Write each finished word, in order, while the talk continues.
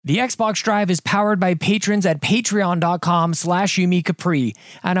The Xbox Drive is powered by patrons at patreon.com/YumiCapri.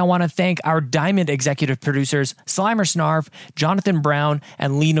 And I want to thank our Diamond executive producers, Slimer Snarf, Jonathan Brown,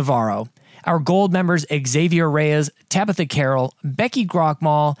 and Lee Navarro. Our gold members, Xavier Reyes, Tabitha Carroll, Becky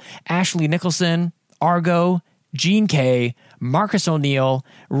Grockmall, Ashley Nicholson, Argo, Gene K, Marcus O'Neill,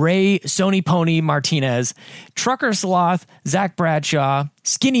 Ray Sony Pony Martinez, Trucker Sloth, Zach Bradshaw,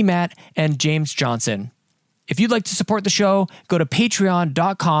 Skinny Matt, and James Johnson. If you'd like to support the show, go to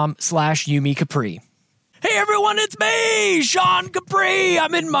patreon.com/YumiCapri. Hey everyone, it's me, Sean Capri.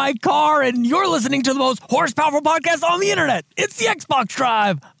 I'm in my car and you're listening to the most horsepower podcast on the internet. It's the Xbox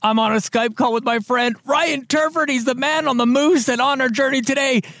Drive. I'm on a Skype call with my friend Ryan Turford. He's the man on the moose, and on our journey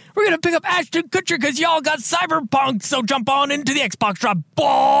today, we're going to pick up Ashton Kutcher because y'all got Cyberpunk. So jump on into the Xbox Drive.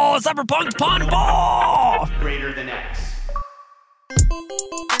 Ball, Cyberpunk'd pun ball. Greater than X.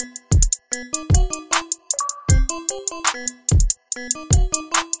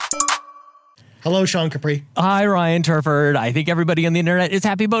 Hello, Sean Capri. Hi, Ryan Turford. I think everybody on the internet is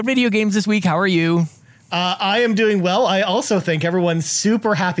happy about video games this week. How are you? I am doing well. I also think everyone's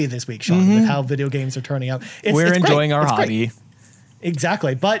super happy this week, Sean, with how video games are turning out. We're enjoying our hobby. Great.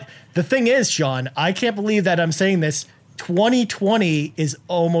 Exactly. But the thing is, Sean, I can't believe that I'm saying this. 2020 is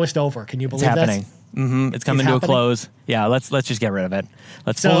almost over. Can you believe it's happening? This? It's coming to a close. Yeah, let's just get rid of it.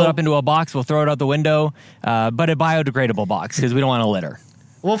 Let's fold it up into a box. We'll throw it out the window, but a biodegradable box because we don't want to litter.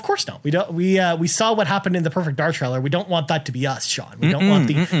 Well, of course not. We don't. We saw what happened in the Perfect Dark trailer. We don't want that to be us, Sean. We don't want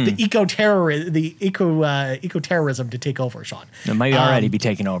the eco-terrorism to take over, Sean. It might already be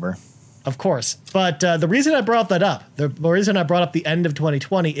taking over. Of course. But the reason I brought that up, the reason I brought up the end of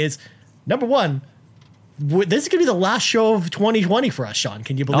 2020 is, number one, this is going to be the last show of 2020 for us, Sean.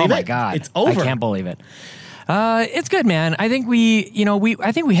 Can you believe it? Oh, my God. It's over. I can't believe it. It's good, man. I think we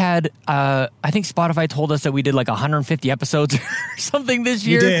had Spotify told us that we did like 150 episodes or something this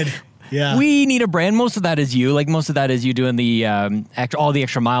year. You did. Yeah. We need a brand. Most of that is you. Like, most of that is you doing the all the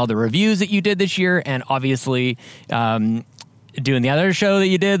extra mile, the reviews that you did this year, and obviously doing the other show that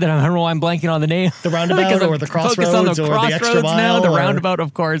you did that I don't know why I'm blanking on the name. The Roundabout or the Crossroads on the or the Extra Crossroads Mile. Now, the Roundabout,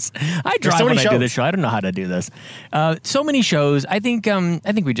 of course. I drive when I do this show. I don't know how to do this. So many shows. I think we're going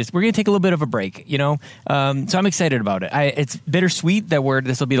to take a little bit of a break, you know? So I'm excited about it. It's bittersweet that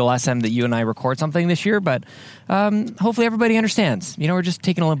this will be the last time that you and I record something this year, but hopefully everybody understands. You know, we're just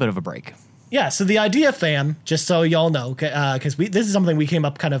taking a little bit of a break. Yeah, so the idea, fam, just so y'all know, because this is something we came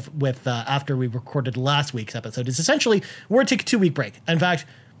up kind of with after we recorded last week's episode, is essentially we're going to take a 2-week break. In fact,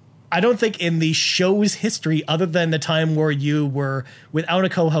 I don't think in the show's history, other than the time where you were without a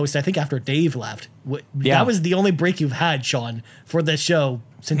co-host, I think after Dave left, that was the only break you've had, Sean, for this show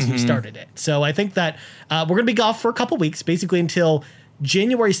since you started it. So I think that we're going to be off for a couple weeks, basically until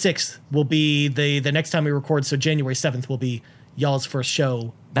January 6th will be the next time we record, so January 7th will be y'all's first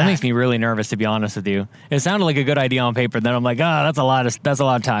show. That makes me really nervous, to be honest with you. It sounded like a good idea on paper. Then I'm like, that's a lot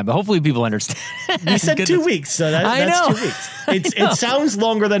of time. But hopefully people understand. We said 2 weeks, so that's 2 weeks. It sounds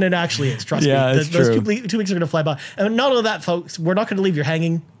longer than it actually is. Trust me. Those 2 weeks are going to fly by. And not only that, folks, we're not going to leave you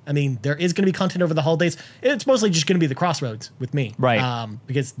hanging. I mean, there is going to be content over the holidays. It's mostly just going to be the Crossroads with me, right?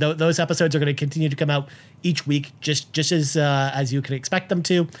 Because those episodes are going to continue to come out each week, just as you can expect them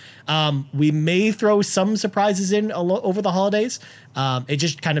to. We may throw some surprises in over the holidays. It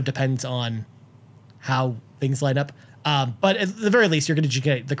just kind of depends on how things line up. But at the very least, you're going to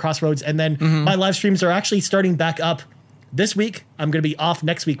get the Crossroads, and then my live streams are actually starting back up this week. I'm going to be off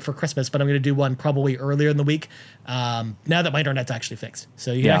next week for Christmas, but I'm going to do one probably earlier in the week now that my internet's actually fixed.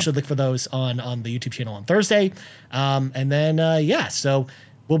 So you can actually look for those on the YouTube channel on Thursday. And then, so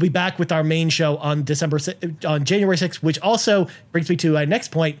we'll be back with our main show on January 6th, which also brings me to our next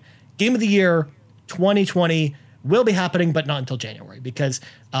point. Game of the Year 2020 will be happening, but not until January, because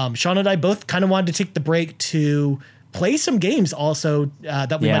Sean and I both kind of wanted to take the break to play some games also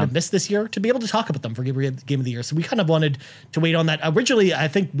that we might have missed this year, to be able to talk about them for Game of the Year. So we kind of wanted to wait on that. Originally, I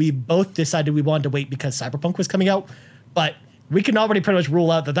think we both decided we wanted to wait because Cyberpunk was coming out, but we can already pretty much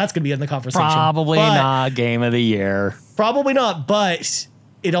rule out that that's going to be in the conversation. Probably not Game of the Year. Probably not, but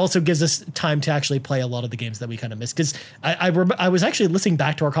it also gives us time to actually play a lot of the games that we kind of missed. Because I was actually listening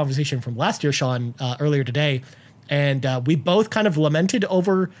back to our conversation from last year, Sean, earlier today, and we both kind of lamented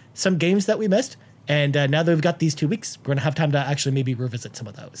over some games that we missed. And now that we've got these 2 weeks, we're going to have time to actually maybe revisit some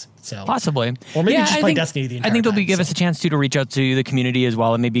of those. So possibly. Or maybe just play Destiny the entire time. I think they'll give us a chance to reach out to the community as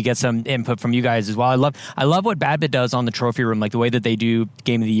well and maybe get some input from you guys as well. I love what Badbit does on the trophy room. Like the way that they do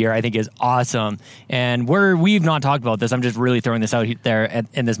Game of the Year, I think is awesome. And we've not talked about this. I'm just really throwing this out there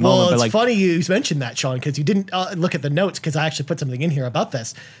in this moment. Well, it's funny you mentioned that, Sean, because you didn't look at the notes, because I actually put something in here about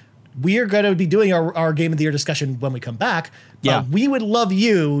this. we are going to be doing our Game of the Year discussion when we come back. Yeah. We would love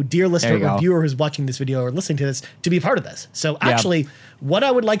you, dear listener you or go. viewer who's watching this video or listening to this, to be part of this. So actually, what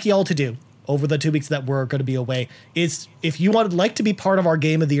I would like y'all to do over the 2 weeks that we're going to be away is, if you would like to be part of our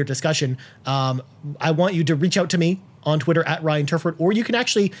Game of the Year discussion, I want you to reach out to me on Twitter at Ryan Turford, or you can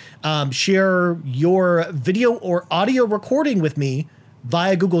actually share your video or audio recording with me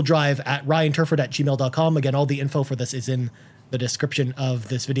via Google Drive at ryanturford@gmail.com. Again, all the info for this is in the description of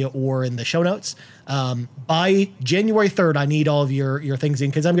this video or in the show notes. By January 3rd, I need all of your things in,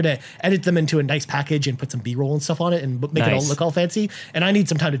 because I'm going to edit them into a nice package and put some B-roll and stuff on it and make it all look all fancy. And I need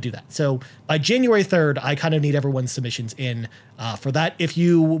some time to do that. So by January 3rd, I kind of need everyone's submissions in for that. If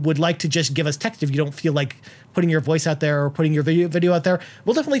you would like to just give us text, if you don't feel like putting your voice out there or putting your video out there,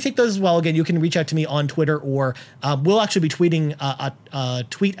 we'll definitely take those as well. Again, you can reach out to me on Twitter, or we'll actually be tweeting a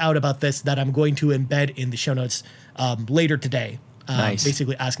tweet out about this that I'm going to embed in the show notes later today.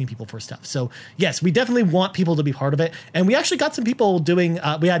 Basically asking people for stuff. So yes, we definitely want people to be part of it. And we actually got some people doing,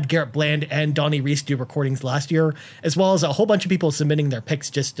 we had Garrett Bland and Donnie Reese do recordings last year, as well as a whole bunch of people submitting their picks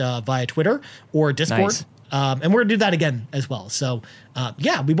just via Twitter or Discord. Nice. And we're going to do that again as well. So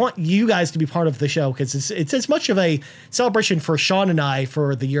we want you guys to be part of the show, because it's as much of a celebration for Sean and I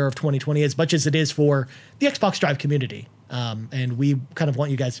for the year of 2020 as much as it is for the Xbox Drive community. And we kind of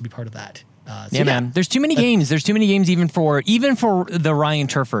want you guys to be part of that. Man. There's too many games. There's too many games even for the Ryan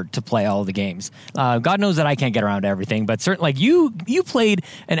Turford to play all the games. God knows that I can't get around to everything, but certainly, like you played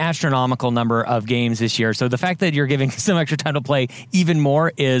an astronomical number of games this year. So the fact that you're giving some extra time to play even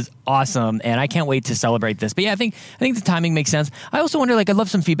more is awesome, and I can't wait to celebrate this. But yeah, I think the timing makes sense. I also wonder, like, I'd love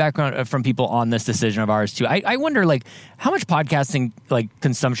some feedback from people on this decision of ours too. I wonder, like, how much podcasting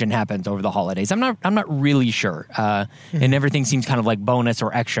consumption happens over the holidays. I'm not really sure, and everything seems kind of like bonus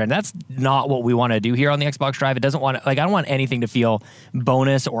or extra, and that's not what we want to do here on the Xbox Drive. It doesn't want to, I don't want anything to feel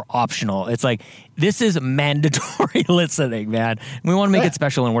bonus or optional. It's like, this is mandatory listening, man. We want to make it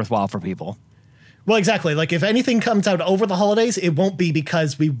special and worthwhile for people. Well, exactly. Like, if anything comes out over the holidays, it won't be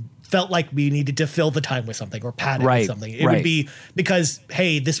because we felt like we needed to fill the time with something or pad it with something. It would be because,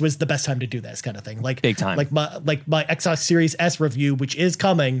 hey, this was the best time to do this kind of thing. Like, big time. Like my Xbox Series S review, which is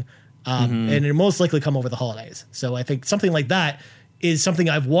coming, and it'll most likely come over the holidays. So I think something like that is something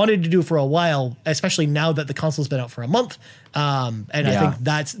I've wanted to do for a while, especially now that the console's been out for a month. I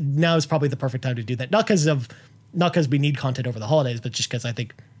think now is probably the perfect time to do that. Not because we need content over the holidays, but just because I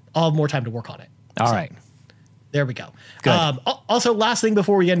think I'll have more time to work on it. All right. There we go. Good. Also, last thing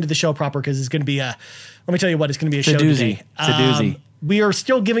before we get into the show proper, because it's going to be let me tell you what, it's going to be a show doozy. today. It's a doozy. We are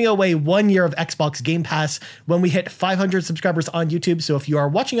still giving away 1 year of Xbox Game Pass when we hit 500 subscribers on YouTube. So if you are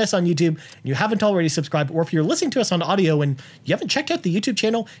watching us on YouTube and you haven't already subscribed, or if you're listening to us on audio and you haven't checked out the YouTube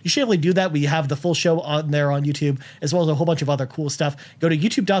channel, you should really do that. We have the full show on there on YouTube, as well as a whole bunch of other cool stuff. Go to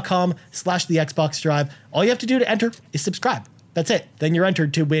youtube.com/the Xbox Drive. All you have to do to enter is subscribe. That's it. Then you're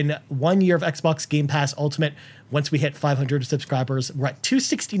entered to win 1 year of Xbox Game Pass Ultimate once we hit 500 subscribers. We're at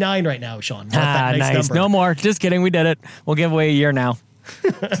 269 right now, Sean. That nice number. No more. Just kidding. We did it. We'll give away a year now.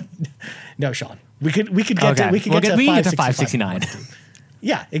 No, Sean. We could get to 569.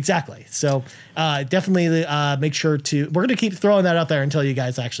 Yeah, exactly. So definitely make sure to. We're going to keep throwing that out there until you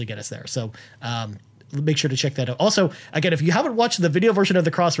guys actually get us there. So make sure to check that out. Also, again, if you haven't watched the video version of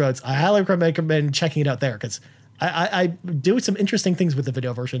the Crossroads, I highly recommend checking it out there, because I do some interesting things with the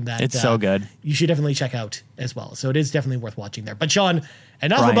video version that it's so good. You should definitely check out as well. So it is definitely worth watching there. But Sean,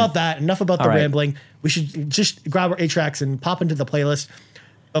 enough about that. Enough about the rambling. We should just grab our 8-tracks and pop into the playlist.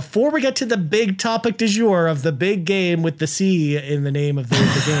 Before we get to the big topic du jour of the big game with the C in the name of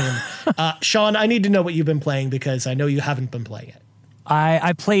the game, Sean, I need to know what you've been playing, because I know you haven't been playing it.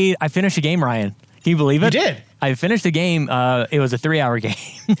 I finished a game, Ryan. Can you believe it? You did? I finished a game. It was a 3-hour game,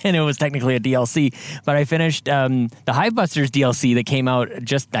 and it was technically a DLC. But I finished the Hivebusters DLC that came out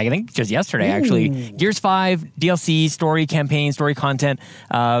just yesterday, actually. Gears 5 DLC, story campaign, story content.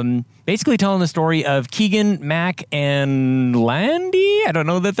 Basically telling the story of Keegan, Mac, and Landy. I don't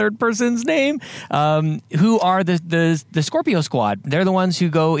know the third person's name. Who are the Scorpio Squad? They're the ones who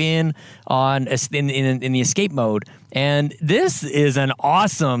go in the escape mode. And this is an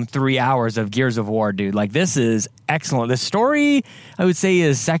awesome 3 hours of Gears of War, dude. Like, this is excellent. The story, I would say,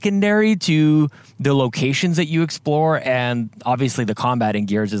 is secondary to the locations that you explore, and obviously the combat in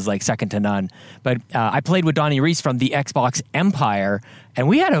Gears is like second to none. But I played with Donnie Reese from the Xbox Empire, and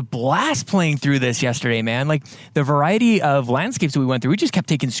we had a blast playing through this yesterday, man. Like, the variety of landscapes that we went through, we just kept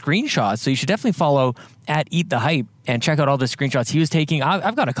taking screenshots. So you should definitely follow @EatTheHype and check out all the screenshots he was taking.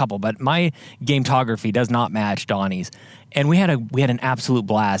 I've got a couple, but my gametography does not match Donnie's. And we had an absolute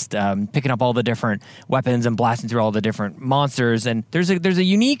blast picking up all the different weapons and blasting through all the different monsters. And there's a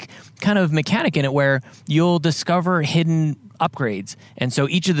unique kind of mechanic in it where you'll discover hidden upgrades. And so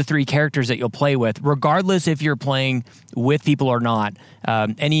each of the 3 characters that you'll play with, regardless if you're playing with people or not,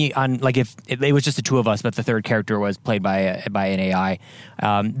 if it was just the 2 of us, but the 3rd character was played by an AI,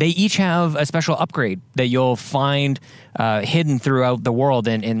 they each have a special upgrade that you'll find hidden throughout the world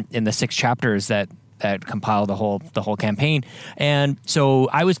in the 6 chapters that compile the whole campaign. And so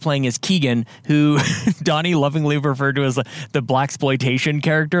I was playing as Keegan, who Donnie lovingly referred to as the blaxploitation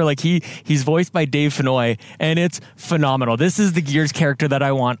character. Like he's voiced by Dave Fennoy, and it's phenomenal. This is the Gears character that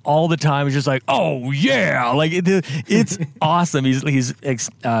I want all the time. It's just like, oh yeah, like it's awesome. He's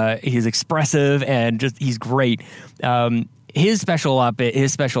expressive and just he's great. His special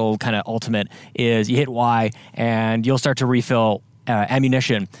kind of ultimate is you hit Y and you'll start to refill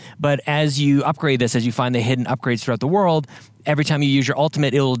ammunition. But as you upgrade this, as you find the hidden upgrades throughout the world, every time you use your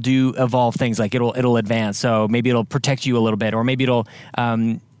ultimate, it'll do evolve things. Like it'll advance. So maybe it'll protect you a little bit, or maybe it'll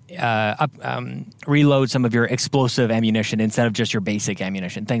reload some of your explosive ammunition instead of just your basic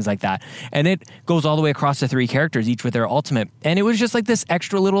ammunition, things like that. And it goes all the way across the 3 characters, each with their ultimate. And it was just like this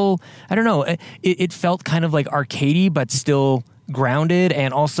extra little, I don't know, it felt kind of like arcadey, but still grounded,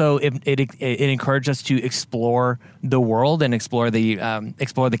 and also it encouraged us to explore the world and explore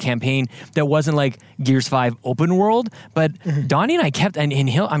the campaign that wasn't like Gears 5 open world. But Donnie and I kept, and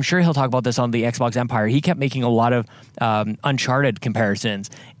I'm sure he'll talk about this on the Xbox Empire, he kept making a lot of Uncharted comparisons.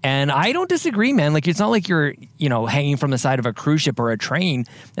 And I don't disagree, man. Like, it's not like you're, hanging from the side of a cruise ship or a train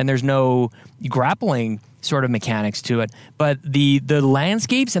and there's no grappling sort of mechanics to it, but the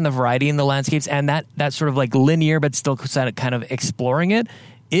landscapes and the variety in the landscapes and that sort of like linear but still kind of exploring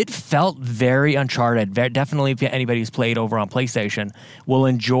it felt very Uncharted. Definitely, if anybody who's played over on PlayStation will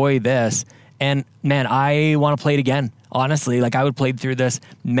enjoy this. And man, I want to play it again. Honestly, like I would play through this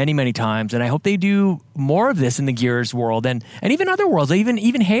many, many times, and I hope they do more of this in the Gears world and even other worlds,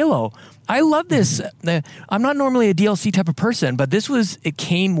 even Halo. I love this. I'm not normally a DLC type of person, but it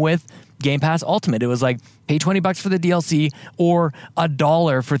came with Game Pass Ultimate. It was like pay $20 for the DLC or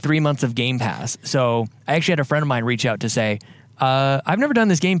 $1 for 3 months of Game Pass. So I actually had a friend of mine reach out to say, I've never done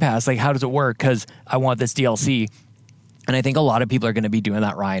this Game Pass. Like, how does it work? Because I want this DLC. And I think a lot of people are going to be doing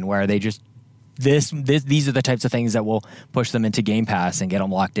that, Ryan, where they just these are the types of things that will push them into Game Pass and get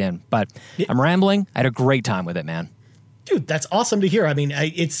them locked in. But I'm rambling. I had a great time with it, man. Dude, that's awesome to hear. I mean,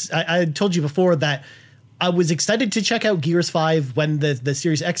 I told you before that I was excited to check out Gears 5 when the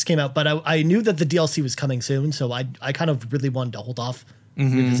Series X came out, but I knew that the DLC was coming soon, so I kind of really wanted to hold off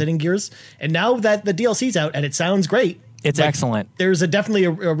revisiting Gears. And now that the DLC's out and it sounds great, it's excellent. There's definitely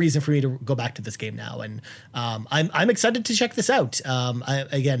a reason for me to go back to this game now, and I'm excited to check this out.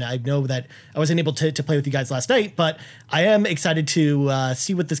 I know that I wasn't able to play with you guys last night, but I am excited to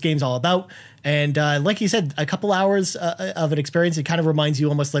see what this game's all about. And like you said, a couple hours of an experience. It kind of reminds you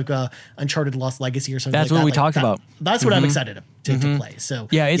almost like Uncharted Lost Legacy or something. That's like what that. we talked about. That's what I'm excited to play. So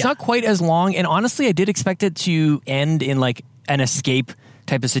yeah, it's not quite as long. And honestly, I did expect it to end in like an escape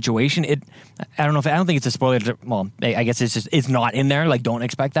type of situation. I don't think it's a spoiler. Well, I guess it's not in there. Like, don't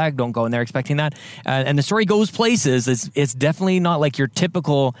expect that. Don't go in there expecting that. And the story goes places. It's definitely not like your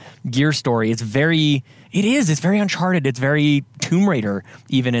typical Gear story. It's very Uncharted. It's very Tomb Raider,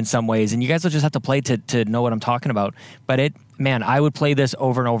 even in some ways. And you guys will just have to play to know what I'm talking about. But I would play this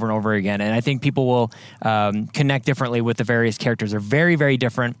over and over and over again. And I think people will connect differently with the various characters. They're very, very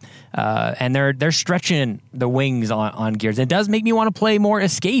different. And they're stretching the wings on Gears. It does make me want to play more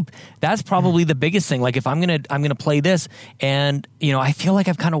Escape. That's probably the biggest thing. Like, if I'm gonna play this, and I feel like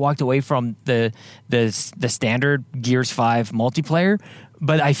I've kind of walked away from the standard Gears 5 multiplayer.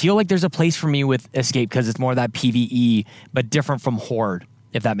 But I feel like there's a place for me with Escape because it's more of that PvE, but different from Horde,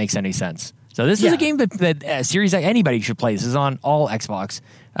 if that makes any sense. So this is a game that Series X, anybody should play. This is on all Xbox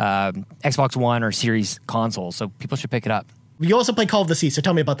One or Series consoles, so people should pick it up. You also play Call of the Sea, so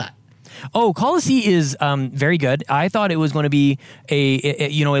tell me about that. Oh, Call of the Sea is very good. I thought it was going to be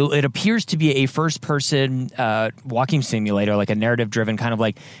it appears to be a first-person walking simulator, like a narrative-driven kind of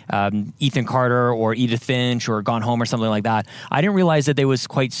like Ethan Carter or Edith Finch or Gone Home or something like that. I didn't realize that they was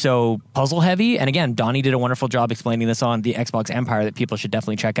quite so puzzle-heavy. And again, Donnie did a wonderful job explaining this on the Xbox Empire that people should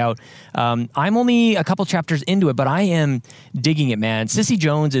definitely check out. I'm only a couple chapters into it, but I am digging it, man. Cissy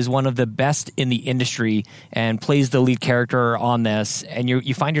Jones is one of the best in the industry and plays the lead character on this. And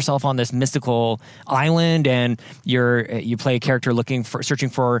you find yourself on this mystical island, and you play a character searching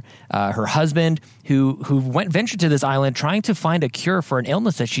for her husband who ventured to this island trying to find a cure for an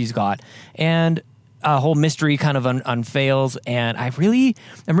illness that she's got. And whole mystery kind of unfails, and I'm really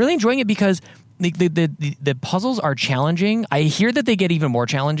enjoying it because the puzzles are challenging. I hear that they get even more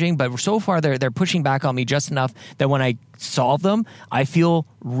challenging, but so far they're pushing back on me just enough that when I solve them, I feel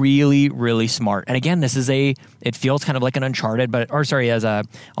really, really smart. And again, it feels kind of like an Uncharted, as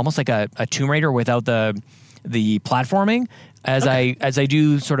almost like a Tomb Raider without the platforming. As I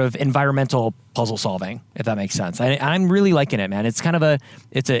do sort of environmental puzzle solving, if that makes sense. I'm really liking it, man. It's kind of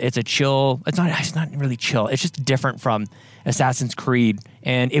it's a chill. It's not really chill. It's just different from Assassin's Creed.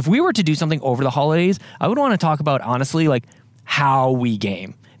 And if we were to do something over the holidays, I would want to talk about, honestly, like how we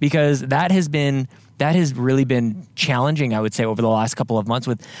game, because that has really been challenging, I would say, over the last couple of months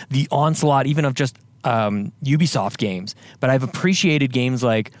with the onslaught even of just Ubisoft games. But I've appreciated games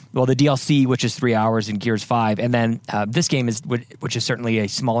like, well, the DLC, which is 3 hours in Gears 5, and then this game which is certainly a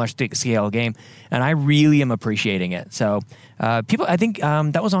smaller scale game, and I really am appreciating it. So people, I think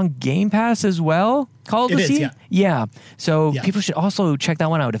that was on Game Pass as well. Call of the Sea? Yeah. So people should also check that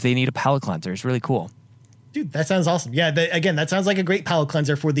one out if they need a palate cleanser. It's really cool. Dude, that sounds awesome. Yeah, again, that sounds like a great palate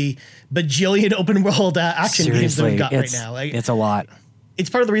cleanser for the bajillion open world action games that we've got right now. It's a lot. It's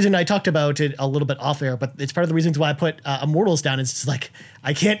part of the reason I talked about it a little bit off air, but it's part of the reasons why I put Immortals down. It's just like,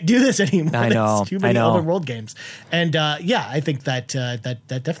 I can't do this anymore. I know. There's too many open world games. And I think that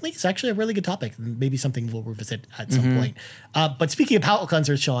definitely is actually a really good topic. Maybe something we'll revisit at some point. But speaking of palate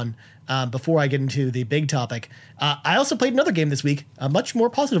cleansers, Sean, before I get into the big topic, I also played another game this week, a much more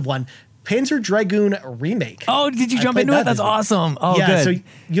positive one. Panzer Dragoon Remake. Oh, did you jump into it? That's awesome. Oh, yeah, good. So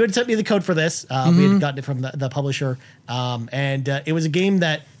you had sent me the code for this. We had gotten it from the publisher. And it was a game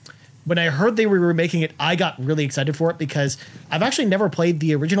that when I heard they were remaking it, I got really excited for it because I've actually never played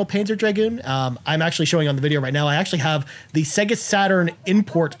the original Panzer Dragoon. I'm actually showing on the video right now. I actually have the Sega Saturn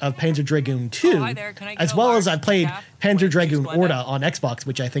import of Panzer Dragoon 2, hi there. Can I get as a well large as I played decaf Panzer with Dragoon cheese blended? Orta on Xbox,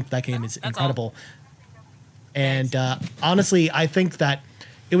 which I think that game is incredible. And Thanks. honestly, I think that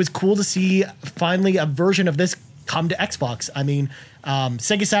it was cool to see finally a version of this come to Xbox. I mean,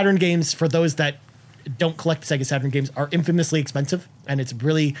 Sega Saturn games, for those that don't collect Sega Saturn games, are infamously expensive, and it's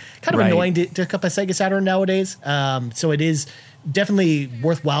really kind of annoying to pick up a Sega Saturn nowadays. So it is definitely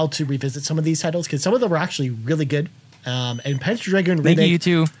worthwhile to revisit some of these titles because some of them are actually really good. And Panzer Dragoon Remake. Thank you,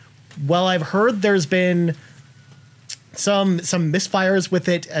 too. Well, I've heard there's been some misfires with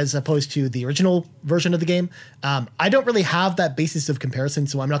it as opposed to the original version of the game. I don't really have that basis of comparison,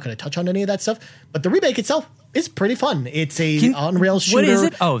 so I'm not going to touch on any of that stuff. But the remake itself is pretty fun. It's a on-rail shooter. What is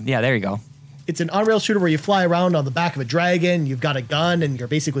it? Oh, yeah, there you go. It's an on-rail shooter where you fly around on the back of a dragon. You've got a gun, and you're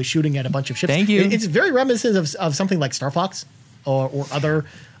basically shooting at a bunch of ships. Thank you. It's very reminiscent of something like Star Fox or other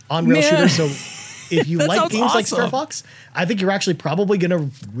on-rail shooters. So if you like games like Star Fox, I think you're actually probably going to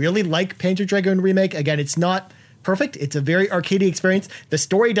really like Panzer Dragoon Remake. Again, it's not perfect. It's a very arcadey experience. The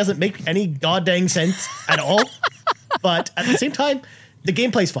story doesn't make any goddamn sense at all. But at the same time, the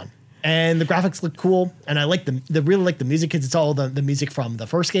gameplay's fun. And the graphics look cool. And I like really like the music because it's all the music from the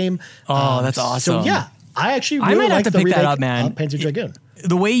first game. Oh, that's awesome. So yeah, I actually really like the remake of Panzer Dragoon.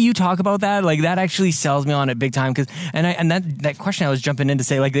 The way you talk about that, like that actually sells me on it big time. And that question I was jumping in to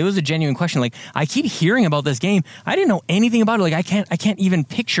say, like, it was a genuine question. Like, I keep hearing about this game. I didn't know anything about it. Like, I can't even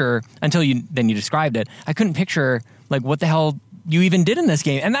picture until you described it. I couldn't picture like what the hell you even did in this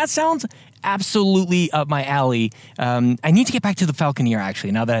game. And that sounds absolutely up my alley. I need to get back to the Falconeer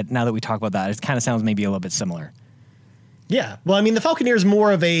actually. Now that we talk about that, it kind of sounds maybe a little bit similar. Yeah. Well, I mean, the Falconeer is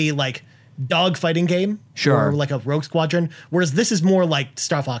more of a like dog fighting game, sure, or like a Rogue Squadron, whereas this is more like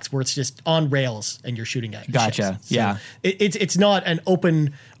Star Fox, where it's just on rails and you're shooting at gotcha ships. So yeah, it's not an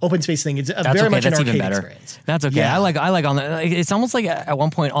open space thing. It's very much an arcade experience. That's okay. Yeah. I like on the. It's almost like at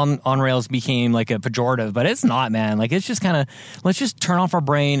one point on rails became like a pejorative, but it's not, man. Like it's just kind of let's just turn off our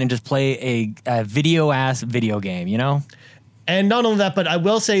brain and just play a video game, you know. And not only that, but I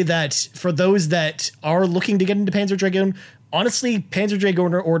will say that for those that are looking to get into Panzer Dragoon, honestly, Panzer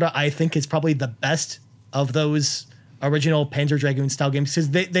Dragoon Orta, I think, is probably the best of those original Panzer Dragoon style games because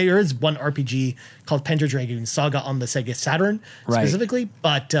there is one RPG called Panzer Dragoon Saga on the Sega Saturn specifically.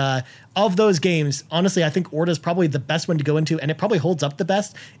 But of those games, honestly, I think Orta is probably the best one to go into, and it probably holds up the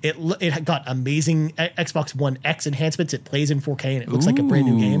best. It got amazing Xbox One X enhancements. It plays in 4K, and it looks like a brand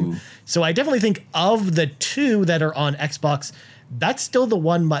new game. So I definitely think of the two that are on Xbox, that's still the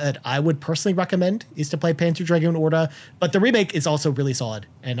one that I would personally recommend is to play Panzer Dragoon Orta. But the remake is also really solid,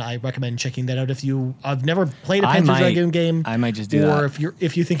 and I recommend checking that out if you have never played a Panzer Dragoon game. I might just do that. Or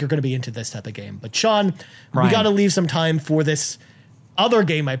if you think you're going to be into this type of game. But Sean, we got to leave some time for this other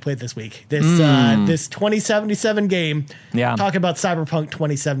game I played this week. This 2077 game. Yeah. Talk about Cyberpunk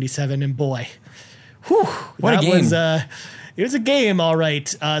 2077, and boy, whew, what a game. It was a game, all right.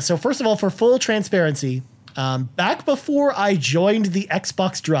 So first of all, for full transparency, back before I joined the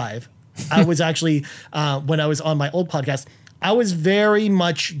Xbox Drive, I was actually, when I was on my old podcast, I was very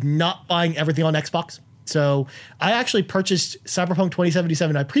much not buying everything on Xbox. So I actually purchased Cyberpunk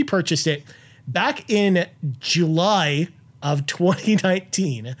 2077. I pre-purchased it back in July of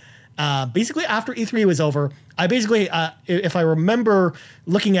 2019. Basically after E3 was over, I basically, if I remember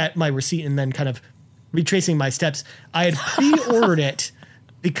looking at my receipt and then kind of retracing my steps, I had pre-ordered it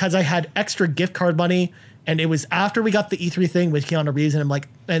because I had extra gift card money. And it was after we got the E3 thing with Keanu Reeves, and I'm like,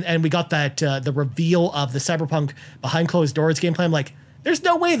 and we got that the reveal of the Cyberpunk behind closed doors gameplay. I'm like, there's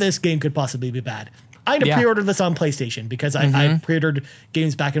no way this game could possibly be bad. I had to pre-order this on PlayStation because I pre-ordered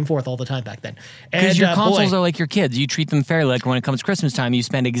games back and forth all the time back then. Because your consoles are like your kids. You treat them fairly. Like when it comes Christmas time, you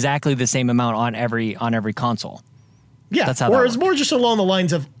spend exactly the same amount on every console. Yeah, that's how or it's more just along the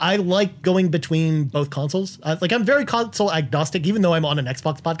lines of I like going between both consoles. Like I'm very console agnostic, even though I'm on an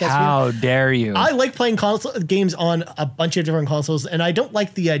Xbox podcast. How dare you? I like playing console games on a bunch of different consoles, and I don't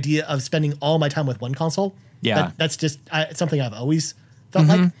like the idea of spending all my time with one console. Yeah, that's just something I've always felt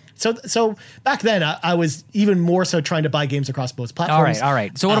like. So back then, I was even more so trying to buy games across both platforms. All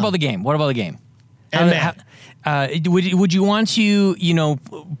right. So what about the game? What about the game? And would you want to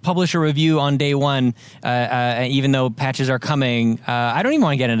publish a review on day one, even though patches are coming? I don't even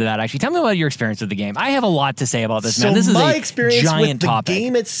want to get into that. Actually, tell me about your experience with the game. I have a lot to say about this. Man, this is my a experience giant with the topic.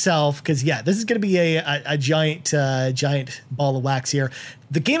 Game itself, because this is going to be a giant ball of wax here.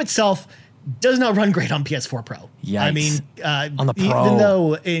 The game itself does not run great on PS4 Pro. Yikes. I mean, on the Pro. Even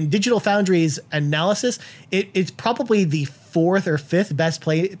though in Digital Foundry's analysis, it's probably the fourth or fifth best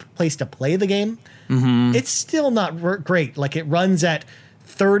place to play the game. It's still not great. Like it runs at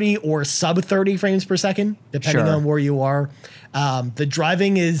 30 or sub 30 frames per second, depending on where you are. The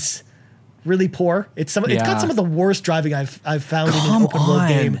driving is really poor. It's got some of the worst driving I've found in an open world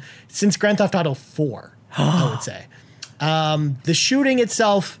game since Grand Theft Auto 4. I would say. The shooting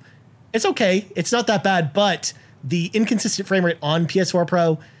itself, it's okay. It's not that bad, but the inconsistent frame rate on PS4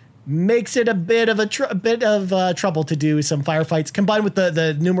 Pro makes it a bit of trouble to do some firefights, combined with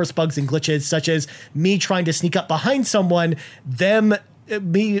the numerous bugs and glitches, such as me trying to sneak up behind someone,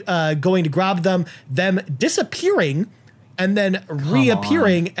 me going to grab them disappearing, and then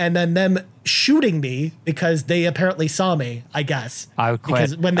reappearing, and then them shooting me because they apparently saw me, I guess. I would quit.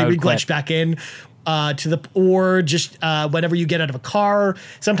 Because when they re-glitch back in, or just whenever you get out of a car,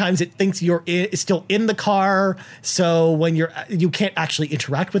 sometimes it thinks you're still in the car, so when you can't actually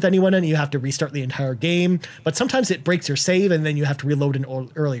interact with anyone and you have to restart the entire game. But sometimes it breaks your save and then you have to reload an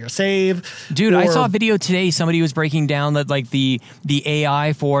earlier save. Dude, I saw a video today. Somebody was breaking down that like the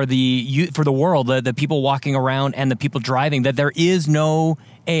AI for the world, the people walking around and the people driving, that there is no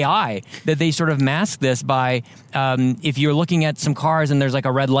AI, that they sort of mask this by if you're looking at some cars and there's like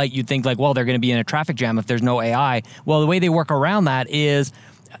a red light, you'd think like, well, they're going to be in a traffic jam if there's no AI. Well, the way they work around that is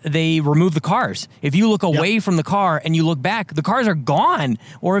they remove the cars. If you look away from the car and you look back, the cars are gone.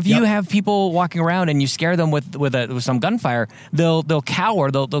 Or if you have people walking around and you scare them with some gunfire, they'll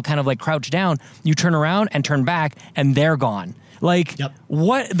cower, they'll kind of like crouch down. You turn around and turn back and they're gone. Like,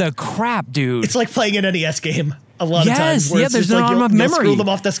 what the crap, dude? It's like playing an NES game a lot of times. Where there's not enough memory. Screw them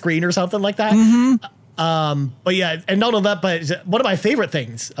off the screen or something like that. But yeah, and not only that, but one of my favorite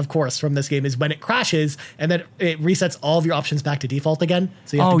things, of course, from this game is when it crashes and then it resets all of your options back to default again.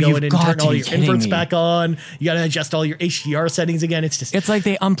 So you have to go in and turn all your inverts back on. You got to adjust all your HDR settings again. It's like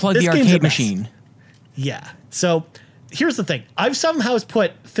they unplugged the arcade machine. Yeah. So here's the thing. I've somehow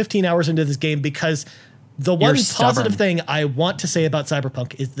put 15 hours into this game because the one positive thing I want to say about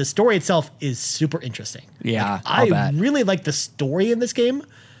Cyberpunk is the story itself is super interesting. Yeah, like, I really like the story in this game.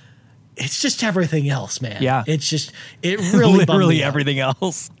 It's just everything else, man. Yeah. It really literally everything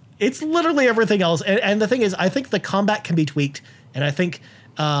else. It's literally everything else. And the thing is, I think the combat can be tweaked, and I think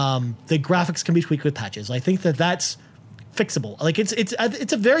the graphics can be tweaked with patches. I think that's fixable. Like it's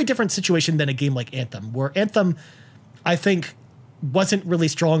a very different situation than a game like Anthem, where Anthem, I think, wasn't really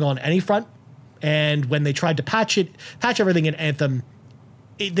strong on any front. And when they tried to patch everything in Anthem,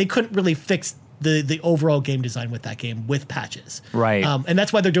 they couldn't really fix the overall game design with that game with patches. Right. And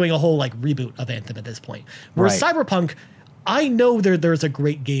that's why they're doing a whole like reboot of Anthem at this point. Whereas Cyberpunk, I know there's a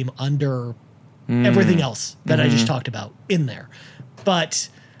great game under everything else that I just talked about in there. But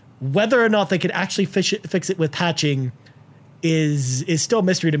whether or not they could actually fix it with patching is still a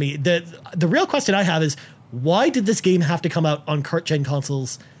mystery to me. The real question I have is, why did this game have to come out on current gen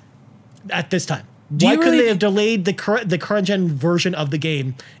consoles at this time? Why couldn't they have delayed the current gen version of the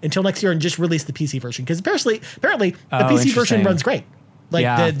game until next year and just release the PC version? Because apparently the PC version runs great. Like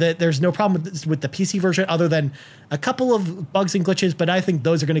Yeah. there's no problem with the PC version other than a couple of bugs and glitches, but I think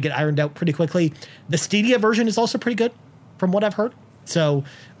those are going to get ironed out pretty quickly. The Stadia version is also pretty good from what I've heard. So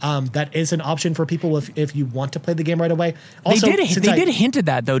that is an option for people if you want to play the game right away. Also, they did hint at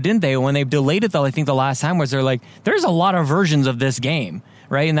that though, didn't they? When they delayed it though, I think the last time was they're like, there's a lot of versions of this game,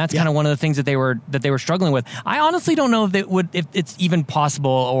 right? And that's kind of one of the things that they were struggling with. I honestly don't know if it's even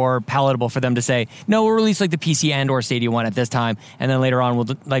possible or palatable for them to say, no, we'll release like the PC and or Stadia one at this time, and then later on we'll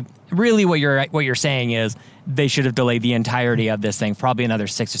like really what you're saying is they should have delayed the entirety of this thing, probably another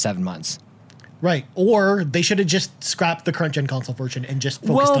 6 or 7 months. Right. Or they should have just scrapped the current gen console version and just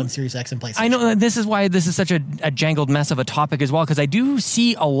focused on Series X and PlayStation. I know this is why this is such a jangled mess of a topic as well, because I do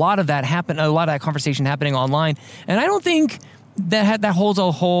see a lot of that happen, a lot of that conversation happening online, and I don't think that holds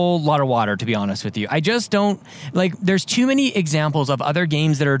a whole lot of water, to be honest with you. I just don't, like, there's too many examples of other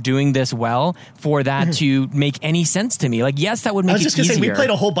games that are doing this well for that to make any sense to me. Like, yes, that would make it easier. I was just going to say, we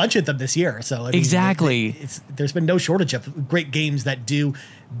played a whole bunch of them this year, so I mean, exactly. There's been no shortage of great games that do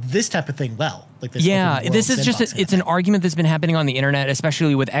this type of thing well. Like this. Yeah, this is just it's an argument that's been happening on the internet,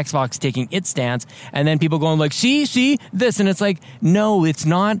 especially with Xbox taking its stance, and then people going like, see this, and it's like, no, it's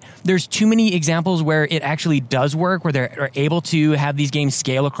not. There's too many examples where it actually does work, where they're able to have these games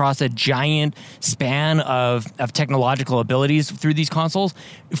scale across a giant span of technological abilities through these consoles.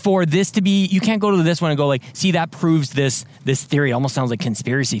 For this to be, you can't go to this one and go like, see, that proves this theory. It almost sounds like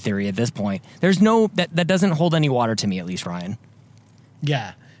conspiracy theory at this point. There's no that doesn't hold any water to me, at least, Ryan.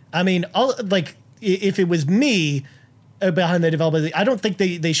 Yeah. I mean, if it was me behind the development, I don't think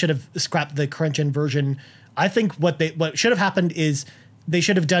they should have scrapped the current gen version. I think what should have happened is they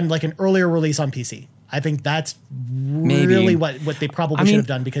should have done like an earlier release on PC. I think that's really what they probably should have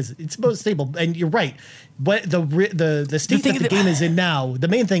done, because it's most stable. And you're right. But the state that the game is in now, the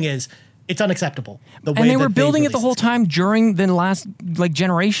main thing is it's unacceptable. And they were building it the whole time during the last like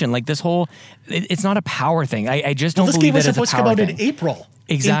generation. Like this whole, it's not a power thing. I just don't believe that it's a power thing. This game was supposed to come out in April.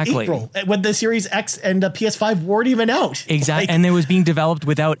 Exactly. In April, when the Series X and PS5 weren't even out. Exactly. And it was being developed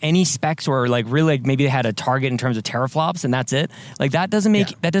without any specs, or like really like maybe they had a target in terms of teraflops and that's it. Like that doesn't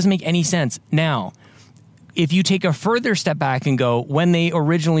make any sense. Now, if you take a further step back and go, when they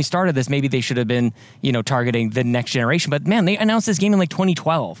originally started this, maybe they should have been, targeting the next generation. But man, they announced this game in like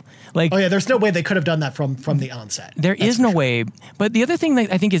 2012. Like, oh yeah, there's no way they could have done that from the onset. There is no way. But the other thing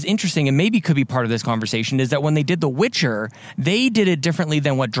that I think is interesting and maybe could be part of this conversation is that when they did The Witcher, they did it differently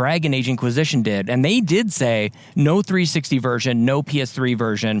than what Dragon Age Inquisition did. And they did say no 360 version, no PS3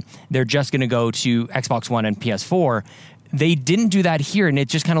 version. They're just going to go to Xbox One and PS4. They didn't do that here, and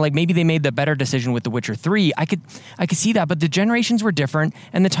it's just kind of like maybe they made the better decision with The Witcher 3. I could see that, but the generations were different,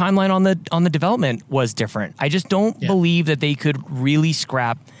 and the timeline on the development was different. I just don't believe that they could really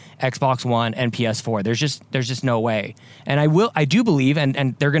scrap Xbox One and PS4. There's just no way. And I do believe,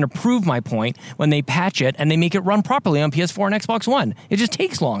 and they're going to prove my point when they patch it and they make it run properly on PS4 and Xbox One. It just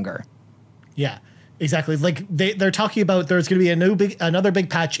takes longer. Yeah. Exactly. Like they're talking about there's going to be another big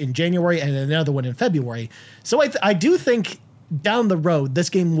patch in January and another one in February. So I do think down the road this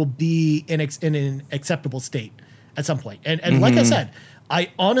game will be in an acceptable state at some point. And like I said,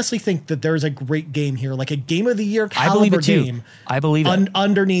 I honestly think that there's a great game here, like a game of the year caliber game. I believe it.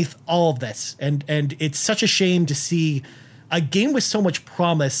 Underneath all of this, and it's such a shame to see a game with so much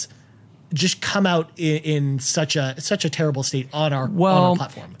promise just come out in such a terrible state on our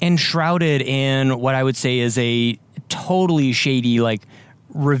platform. Enshrouded in what I would say is a totally shady like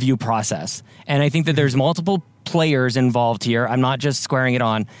review process. And I think that there's multiple players involved here. I'm not just squaring it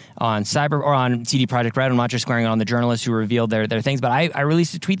on Cyber or on CD Projekt Red. I'm not just squaring it on the journalists who revealed their things. But I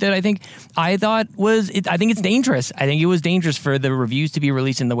released a tweet that I think it's dangerous. I think it was dangerous for the reviews to be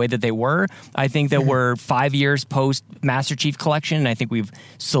released in the way that they were. I think that we're 5 years post Master Chief Collection, and I think we've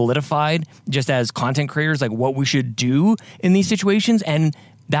solidified just as content creators like what we should do in these situations. And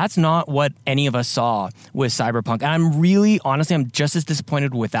that's not what any of us saw with Cyberpunk. And I'm just as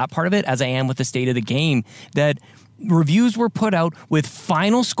disappointed with that part of it as I am with the state of the game, that reviews were put out with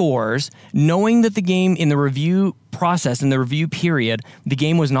final scores, knowing that the game in the review process, in the review period, the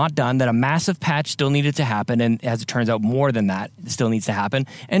game was not done, that a massive patch still needed to happen, and as it turns out, more than that still needs to happen,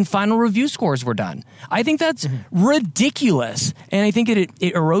 and final review scores were done. I think that's ridiculous, and I think it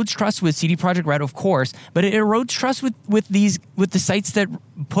erodes trust with CD Projekt Red, of course, but it erodes trust with the sites that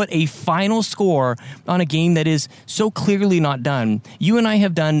put a final score on a game that is so clearly not done. You and I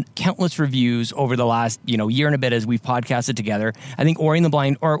have done countless reviews over the last year and a bit as we've podcasted together. I think Ori and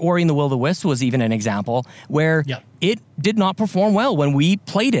the Will of the Wisp was even an example where it did not perform well when we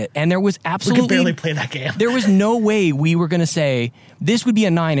played it, and there was absolutely... We could barely play that game. There was no way we were going to say, this would be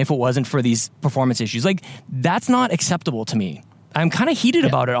a 9 if it wasn't for these performance issues. Like, that's not acceptable to me. I'm kind of heated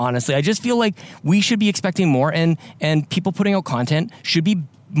about it, honestly. I just feel like we should be expecting more, and people putting out content should be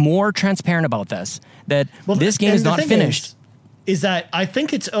more transparent about this, that this game is not finished. Is that I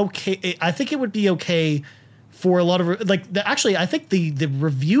think it's okay. I think it would be okay for a lot of actually, I think the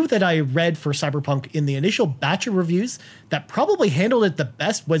review that I read for Cyberpunk in the initial batch of reviews that probably handled it the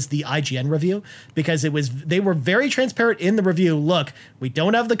best was the IGN review, because they were very transparent in the review. Look, we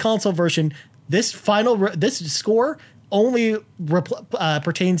don't have the console version. This this score only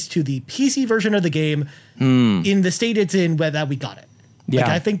pertains to the PC version of the game in the state it's in, where that we got it. Yeah.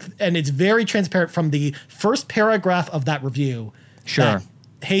 I think, and it's very transparent from the first paragraph of that review. Sure.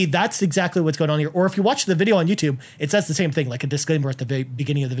 Hey, that's exactly what's going on here. Or if you watch the video on YouTube, it says the same thing, like a disclaimer at the very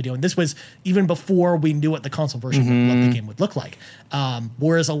beginning of the video. And this was even before we knew what the console version of the game would look like.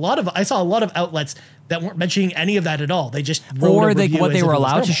 Whereas I saw a lot of outlets that weren't mentioning any of that at all. They just wrote or a review what they as if were it was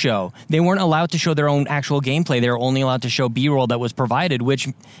allowed to normal. show. They weren't allowed to show their own actual gameplay. They were only allowed to show B-roll that was provided, which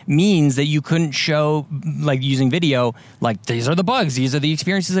means that you couldn't show, like using video, like these are the bugs, these are the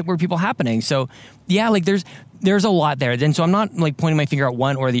experiences that were people happening. So yeah, like there's a lot there. Then so I'm not like pointing my finger at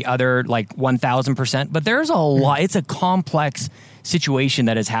one or the other, like 1,000%, but there's a lot. It's a complex situation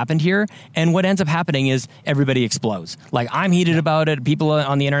that has happened here, and what ends up happening is everybody explodes. Like, I'm heated about it, people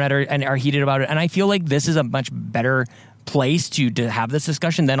on the internet are heated about it, and I feel like this is a much better place to have this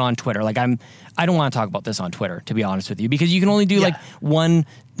discussion than on Twitter. Like, I don't want to talk about this on Twitter, to be honest with you, because you can only do like one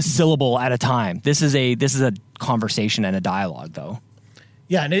syllable at a time. This is a conversation and a dialogue, though.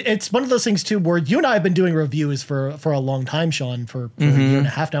 Yeah, and it's one of those things too where you and I have been doing reviews for a long time, Sean, for a year and a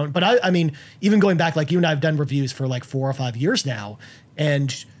half now. But I mean, even going back, like you and I have done reviews for like 4 or 5 years now,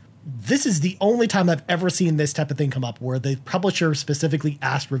 and this is the only time I've ever seen this type of thing come up, where the publisher specifically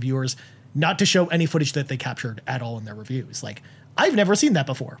asked reviewers not to show any footage that they captured at all in their reviews. Like, I've never seen that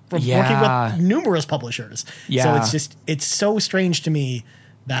before from working with numerous publishers. Yeah. So it's so strange to me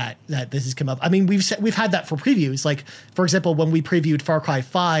that this has come up. I mean, we've had that for previews. Like, for example, when we previewed Far Cry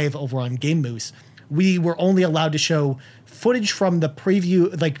 5 over on Game Moose, we were only allowed to show footage from the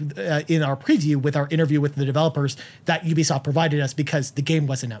preview, like in our preview with our interview with the developers that Ubisoft provided us, because the game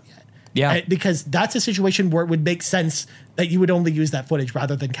wasn't out yet. Yeah. Because that's a situation where it would make sense that you would only use that footage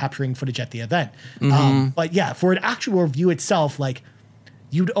rather than capturing footage at the event. But yeah, for an actual review itself, like,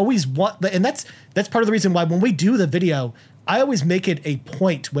 you'd always want, and that's part of the reason why when we do the video, I always make it a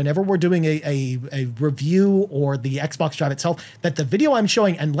point whenever we're doing a review or the Xbox Drive itself, that the video I'm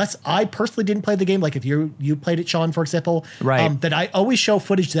showing, unless I personally didn't play the game, like if you played it, Sean, for example, right, that I always show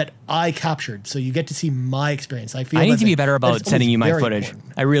footage that I captured, so you get to see my experience. I need to be better about sending you my footage.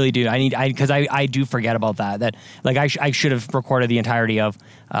 Important. I really do. Because I do forget about that. That like I should have recorded the entirety of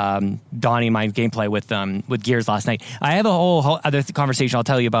Donnie my gameplay with Gears last night. I have a whole other conversation I'll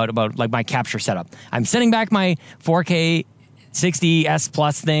tell you about like my capture setup. I'm sending back my 4K 60S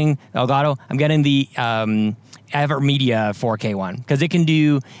Plus thing, Elgato. I'm getting the AverMedia 4K one, because it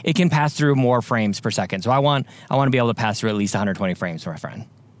can pass through more frames per second. So I want to be able to pass through at least 120 frames, my friend.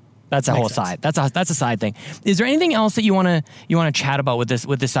 That's a whole side. That's a side thing. Is there anything else that you want to chat about with this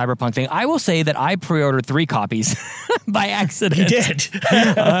Cyberpunk thing? I will say that I pre-ordered 3 copies by accident. You did.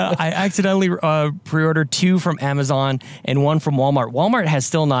 I accidentally pre-ordered 2 from Amazon and 1 from Walmart. Walmart has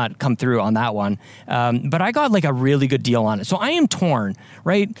still not come through on that one, but I got like a really good deal on it. So I am torn,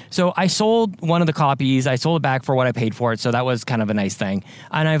 right? So I sold one of the copies. I sold it back for what I paid for it, so that was kind of a nice thing.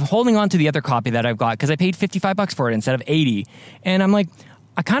 And I'm holding on to the other copy that I've got because I paid $55 for it instead of $80. And I'm like,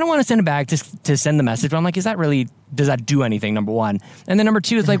 I kind of want to send it back to send the message, but I'm like, does that do anything, number one? And then number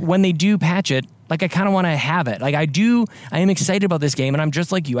two is like, when they do patch it, like I kind of want to have it. Like I am excited about this game, and I'm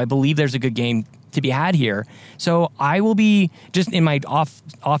just like you. I believe there's a good game to be had here. So I will be, just in my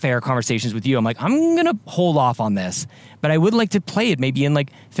off-air conversations with you, I'm like, I'm going to hold off on this, but I would like to play it maybe in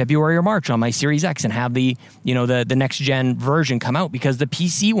like February or March on my Series X and have the next gen version come out, because the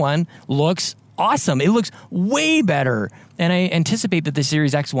PC one looks awesome. It looks way better. And I anticipate that the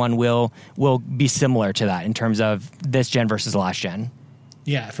Series X one will be similar to that in terms of this gen versus last gen.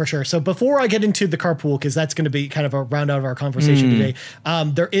 Yeah, for sure. So before I get into the carpool, because that's going to be kind of a round out of our conversation today,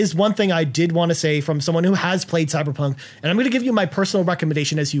 there is one thing I did want to say from someone who has played Cyberpunk, and I'm going to give you my personal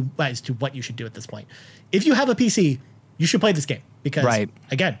recommendation as to what you should do at this point. If you have a PC, you should play this game, because,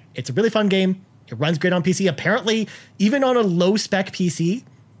 again, it's a really fun game. It runs great on PC. Apparently, even on a low-spec PC,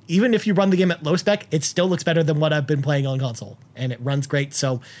 even if you run the game at low spec, it still looks better than what I've been playing on console, and it runs great.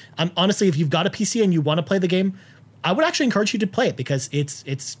 So honestly, if you've got a PC and you want to play the game, I would actually encourage you to play it, because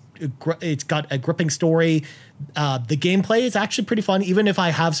it's got a gripping story. The gameplay is actually pretty fun, even if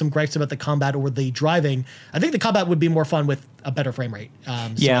I have some gripes about the combat or the driving. I think the combat would be more fun with a better frame rate.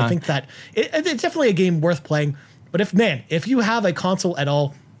 So I think that it's definitely a game worth playing. But if you have a console at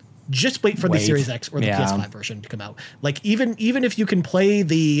all, just wait for the Series X or the PS5 version to come out. Like even if you can play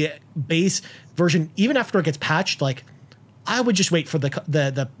the base version, even after it gets patched, like I would just wait for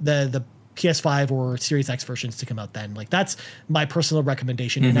the PS5 or Series X versions to come out then. Like that's my personal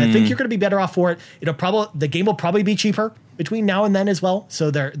recommendation. And I think you're going to be better off for it. The game will probably be cheaper between now and then as well. So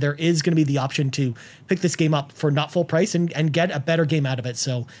there is going to be the option to pick this game up for not full price and get a better game out of it.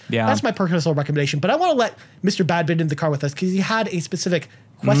 So that's my personal recommendation. But I want to let Mr. Badbin in the car with us because he had a specific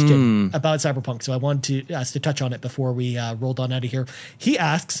question about Cyberpunk. So I wanted us to touch on it before we rolled on out of here. He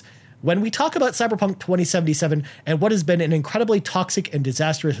asks, when we talk about Cyberpunk 2077 and what has been an incredibly toxic and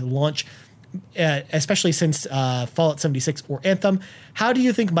disastrous launch, especially since Fallout 76 or Anthem, how do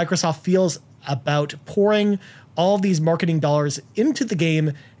you think Microsoft feels about pouring all of these marketing dollars into the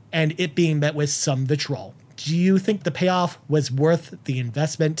game and it being met with some vitriol? Do you think the payoff was worth the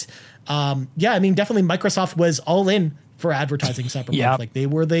investment? Yeah, I mean, definitely Microsoft was all in for advertising Cyberpunk. Like they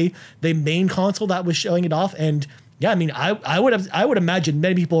were the main console that was showing it off. And yeah, I mean, I would imagine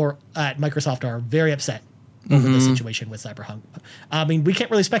many people at Microsoft are very upset over the situation with Cyberpunk. I mean, we can't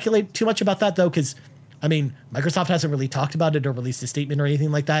really speculate too much about that though, because I mean, Microsoft hasn't really talked about it or released a statement or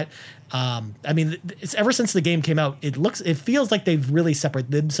anything like that. I mean, it's ever since the game came out, it feels like they've really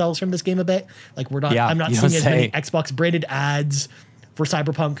separated themselves from this game a bit. Like I'm not seeing as many Xbox branded ads for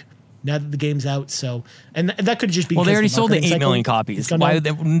Cyberpunk now that the game's out. So, and that could just be they already sold the 8 million copies. Why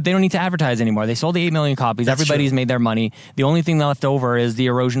they don't need to advertise anymore. They sold the 8 million copies. Everybody's made their money. The only thing left over is the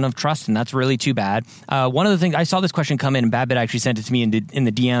erosion of trust, and that's really too bad. One of the things I saw this question come in, and Babbitt actually sent it to me in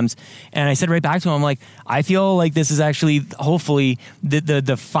the DMs, and I said right back to him, I'm like, I feel like this is actually hopefully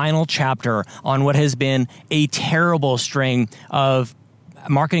the final chapter on what has been a terrible string of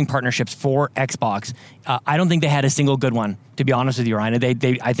marketing partnerships for Xbox. I don't think they had a single good one, to be honest with you, Ryan.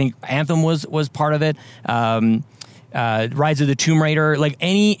 I think Anthem was part of it. Rise of the Tomb Raider, like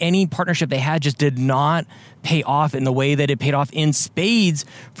any partnership they had just did not pay off in the way that it paid off in spades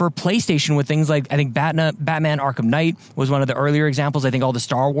for PlayStation with things like, I think Batman Arkham Knight was one of the earlier examples. I think all the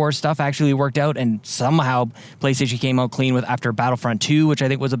Star Wars stuff actually worked out, and somehow PlayStation came out clean with after Battlefront 2, which I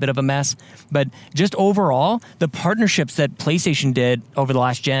think was a bit of a mess. But just overall, the partnerships that PlayStation did over the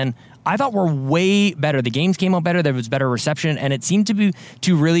last gen, I thought were way better. The games came out better. There was better reception, and it seemed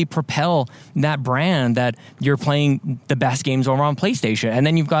to really propel that brand that you're playing the best games over on PlayStation. And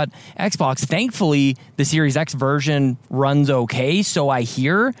then you've got Xbox. Thankfully, the Series X version runs okay, so I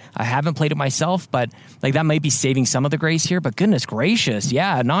hear. I haven't played it myself, but like that might be saving some of the grace here. But goodness gracious,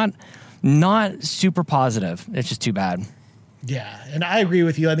 yeah, not super positive. It's just too bad. Yeah, and I agree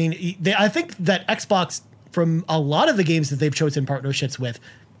with you. I mean, I think that Xbox, from a lot of the games that they've chosen partnerships with,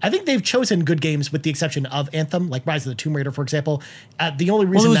 I think they've chosen good games with the exception of Anthem, like Rise of the Tomb Raider, for example. The only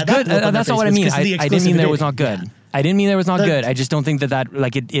reason it was good. That's not what I mean. I didn't mean that it was not good. Yeah. I didn't mean that it was not good. I just don't think that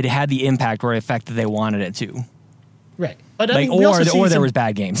like it had the impact or effect that they wanted it to. Right. But I like, mean, or there was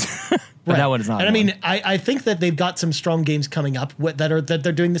bad games. But that one is not. And I mean, I think that they've got some strong games coming up that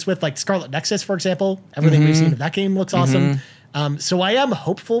they're doing this with, like Scarlet Nexus, for example. Everything we've seen of that game looks awesome. So I am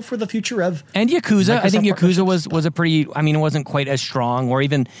hopeful for the future of Yakuza. I think Yakuza was a pretty. I mean, it wasn't quite as strong, or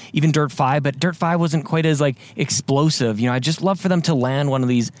even Dirt 5, but Dirt 5 wasn't quite as like explosive. You know, I just love for them to land one of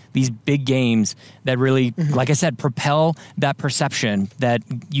these big games that really, like I said, propel that perception that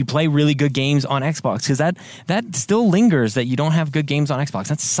you play really good games on Xbox, because that still lingers that you don't have good games on Xbox.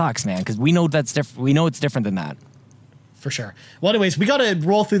 That sucks, man. Because we know that's different. We know it's different than that. For sure. Well, anyways, we got to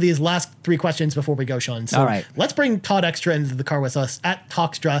roll through these last 3 questions before we go, Sean. So all right. Let's bring Todd Extra into the car with us at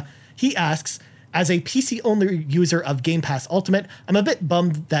Talkstra. He asks, as a PC-only user of Game Pass Ultimate, I'm a bit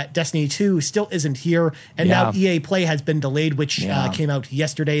bummed that Destiny 2 still isn't here, and now EA Play has been delayed, which came out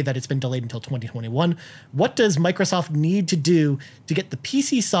yesterday, that it's been delayed until 2021. What does Microsoft need to do to get the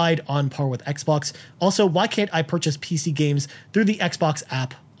PC side on par with Xbox? Also, why can't I purchase PC games through the Xbox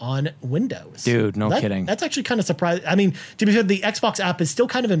app on Windows? Dude, no kidding. That's actually kind of surprising. I mean, to be fair, the Xbox app is still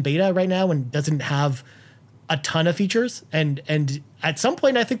kind of in beta right now and doesn't have a ton of features. And at some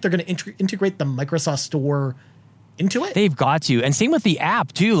point, I think they're going to integrate the Microsoft Store into it. They've got to. And same with the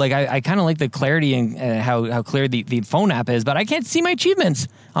app, too. Like, I kind of like the clarity and how clear the phone app is, but I can't see my achievements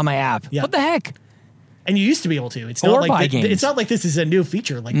on my app. Yeah. What the heck? And you used to be able to. It's not like it's not like this is a new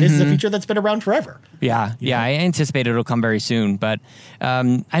feature. Like this is a feature that's been around forever. Yeah, I anticipate it'll come very soon. But I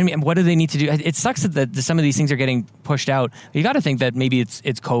mean, what do they need to do? It sucks that some of these things are getting pushed out. You got to think that maybe it's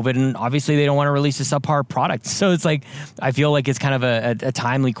COVID, and obviously they don't want to release a subpar product. So it's like I feel like it's kind of a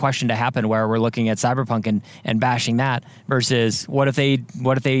timely question to happen where we're looking at Cyberpunk and bashing that versus what if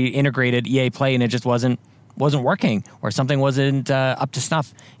they integrated EA Play and it just wasn't wasn't working or something wasn't up to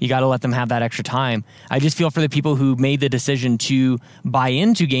snuff. You got to let them have that extra time. I just feel for the people who made the decision to buy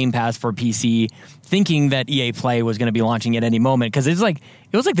into Game Pass for PC, thinking that EA Play was going to be launching at any moment, because it was like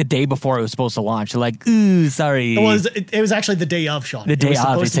the day before it was supposed to launch. They're like, ooh, sorry. It was actually the day of, Sean. The day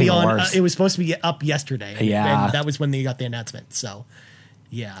of. It was supposed to be up yesterday. Yeah, and that was when they got the announcement. So,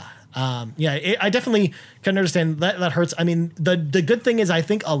 yeah. I definitely can understand that hurts. I mean, the good thing is I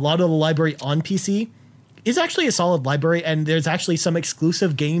think a lot of the library on PC is actually a solid library, and there's actually some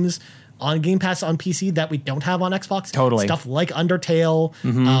exclusive games on Game Pass on PC that we don't have on Xbox. Totally. Stuff like Undertale.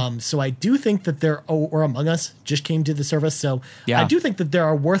 So I do think that or Among Us just came to the service. So I do think that there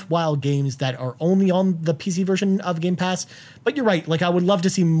are worthwhile games that are only on the PC version of Game Pass. But you're right. Like, I would love to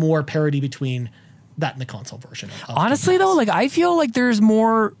see more parity between that and the console version. Honestly, though, like, I feel like there's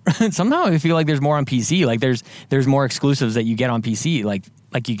more. Somehow I feel like there's more on PC. Like, there's more exclusives that you get on PC. Like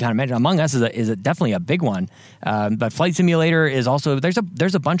you kind of mentioned, Among Us is definitely a big one. But Flight Simulator is also there's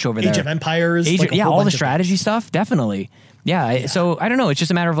a bunch over there. Age of Empires, all the strategy stuff, definitely. Yeah. So I don't know. It's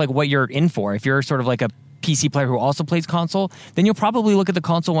just a matter of like what you're in for. If you're sort of like a PC player who also plays console, then you'll probably look at the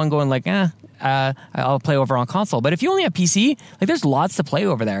console one going like, I'll play over on console. But if you only have PC, like, there's lots to play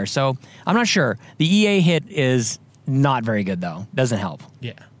over there. So I'm not sure. The EA hit is not very good, though. Doesn't help.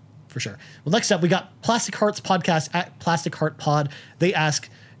 Yeah, for sure. Well, next up, we got Plastic Hearts Podcast at Plastic Heart Pod. They ask,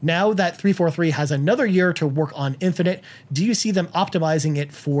 now that 343 has another year to work on Infinite, do you see them optimizing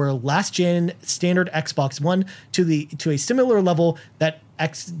it for last-gen standard Xbox One to a similar level that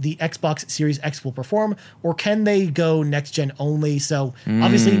the Xbox Series X will perform, or can they go next-gen only? So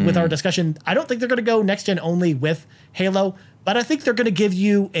obviously, with our discussion, I don't think they're going to go next-gen only with Halo, but I think they're going to give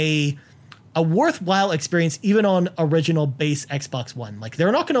you a worthwhile experience even on original base Xbox One. Like,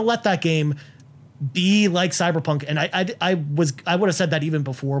 they're not going to let that game be like Cyberpunk, and I would have said that even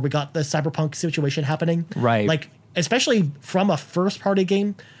before we got the Cyberpunk situation happening. Right. Like, especially from a first-party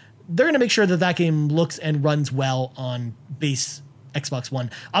game, they're going to make sure that game looks and runs well on base Xbox One.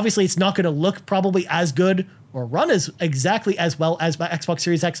 Obviously, it's not going to look probably as good or run exactly as well as my Xbox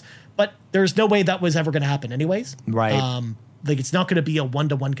Series X, but there's no way that was ever going to happen anyways. Right. Like, it's not going to be a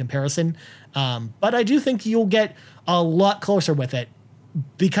one-to-one comparison. But I do think you'll get a lot closer with it,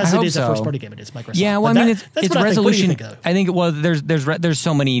 because it is a first-party game. It is Microsoft. Yeah, well, I mean, it's resolution. I think there's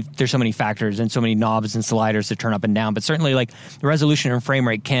so many factors and so many knobs and sliders to turn up and down. But certainly, like, the resolution and frame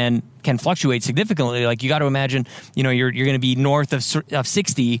rate can fluctuate significantly. Like, you got to imagine, you're going to be north of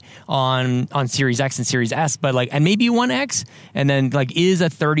 60 on Series X and Series S, but and maybe 1X, and then is a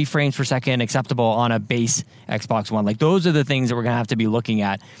 30 frames per second acceptable on a base Xbox One? Like, those are the things that we're going to have to be looking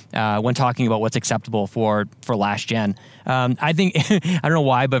at when talking about what's acceptable for last gen. I think I don't know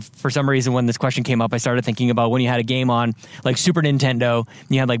why, but for some reason when this question came up, I started thinking about when you had a game on like Super Nintendo,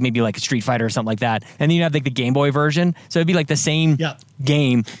 you had maybe a Street Fighter or something like that, and then you have the Game Boy version, so it'd be the same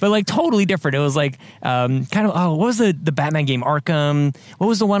game, but totally different. It was what was the Batman game, Arkham? What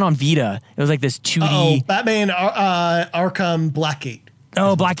was the one on Vita? It was this 2D Batman Arkham Blackgate.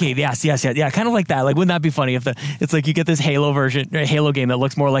 Oh, Blackgate, yes, yeah, kind of like that. Wouldn't that be funny if it's you get this Halo game that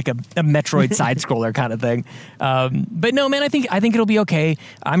looks more like a Metroid side scroller kind of thing. But no, man, I think it'll be okay.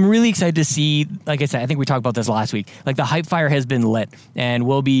 I'm really excited to see. Like I said, I think we talked about this last week. The hype fire has been lit, and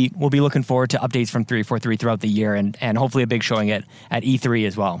we'll be looking forward to updates from 343 throughout the year, and hopefully a big showing at E3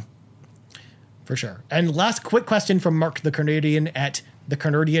 as well. For sure. And last quick question from Mark the Canadian at The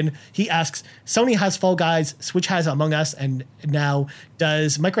Canardian. He asks, Sony has Fall Guys, Switch has Among Us, and now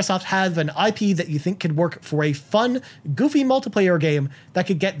does Microsoft have an IP that you think could work for a fun, goofy multiplayer game that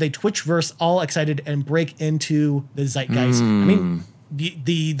could get the Twitchverse all excited and break into the zeitgeist? I mean,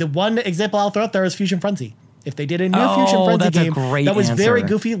 the one example I'll throw out there is Fusion Frenzy. If they did a new Fusion Frenzy game that was very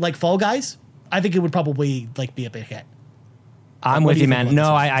goofy like Fall Guys, I think it would probably be a big hit. I'm with you, man.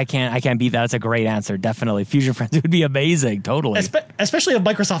 No, I can't beat that. That's a great answer. Definitely. Fusion Frenzy would be amazing. Totally. Especially of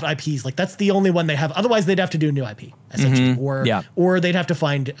Microsoft IPs. That's the only one they have. Otherwise, they'd have to do a new IP, essentially. Or they'd have to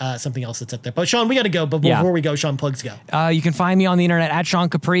find something else that's out there. But Sean, we got to go. But before we go, Sean, plugs go. You can find me on the internet at Sean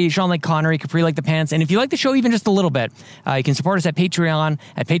Capri, Sean like Connery, Capri like the pants. And if you like the show even just a little bit, you can support us at Patreon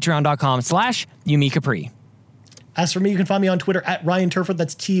at patreon.com/YouMeCapri. As for me, you can find me on Twitter at Ryan Turford.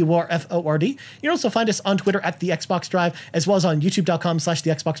 That's TURFORD. You can also find us on Twitter at The Xbox Drive, as well as on YouTube.com/The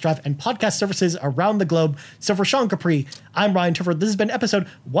Xbox Drive and podcast services around the globe. So for Sean Capri, I'm Ryan Turford. This has been episode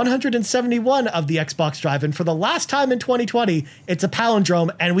 171 of The Xbox Drive. And for the last time in 2020, it's a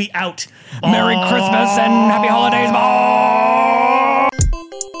palindrome, and we out. Merry Christmas and happy holidays, bye!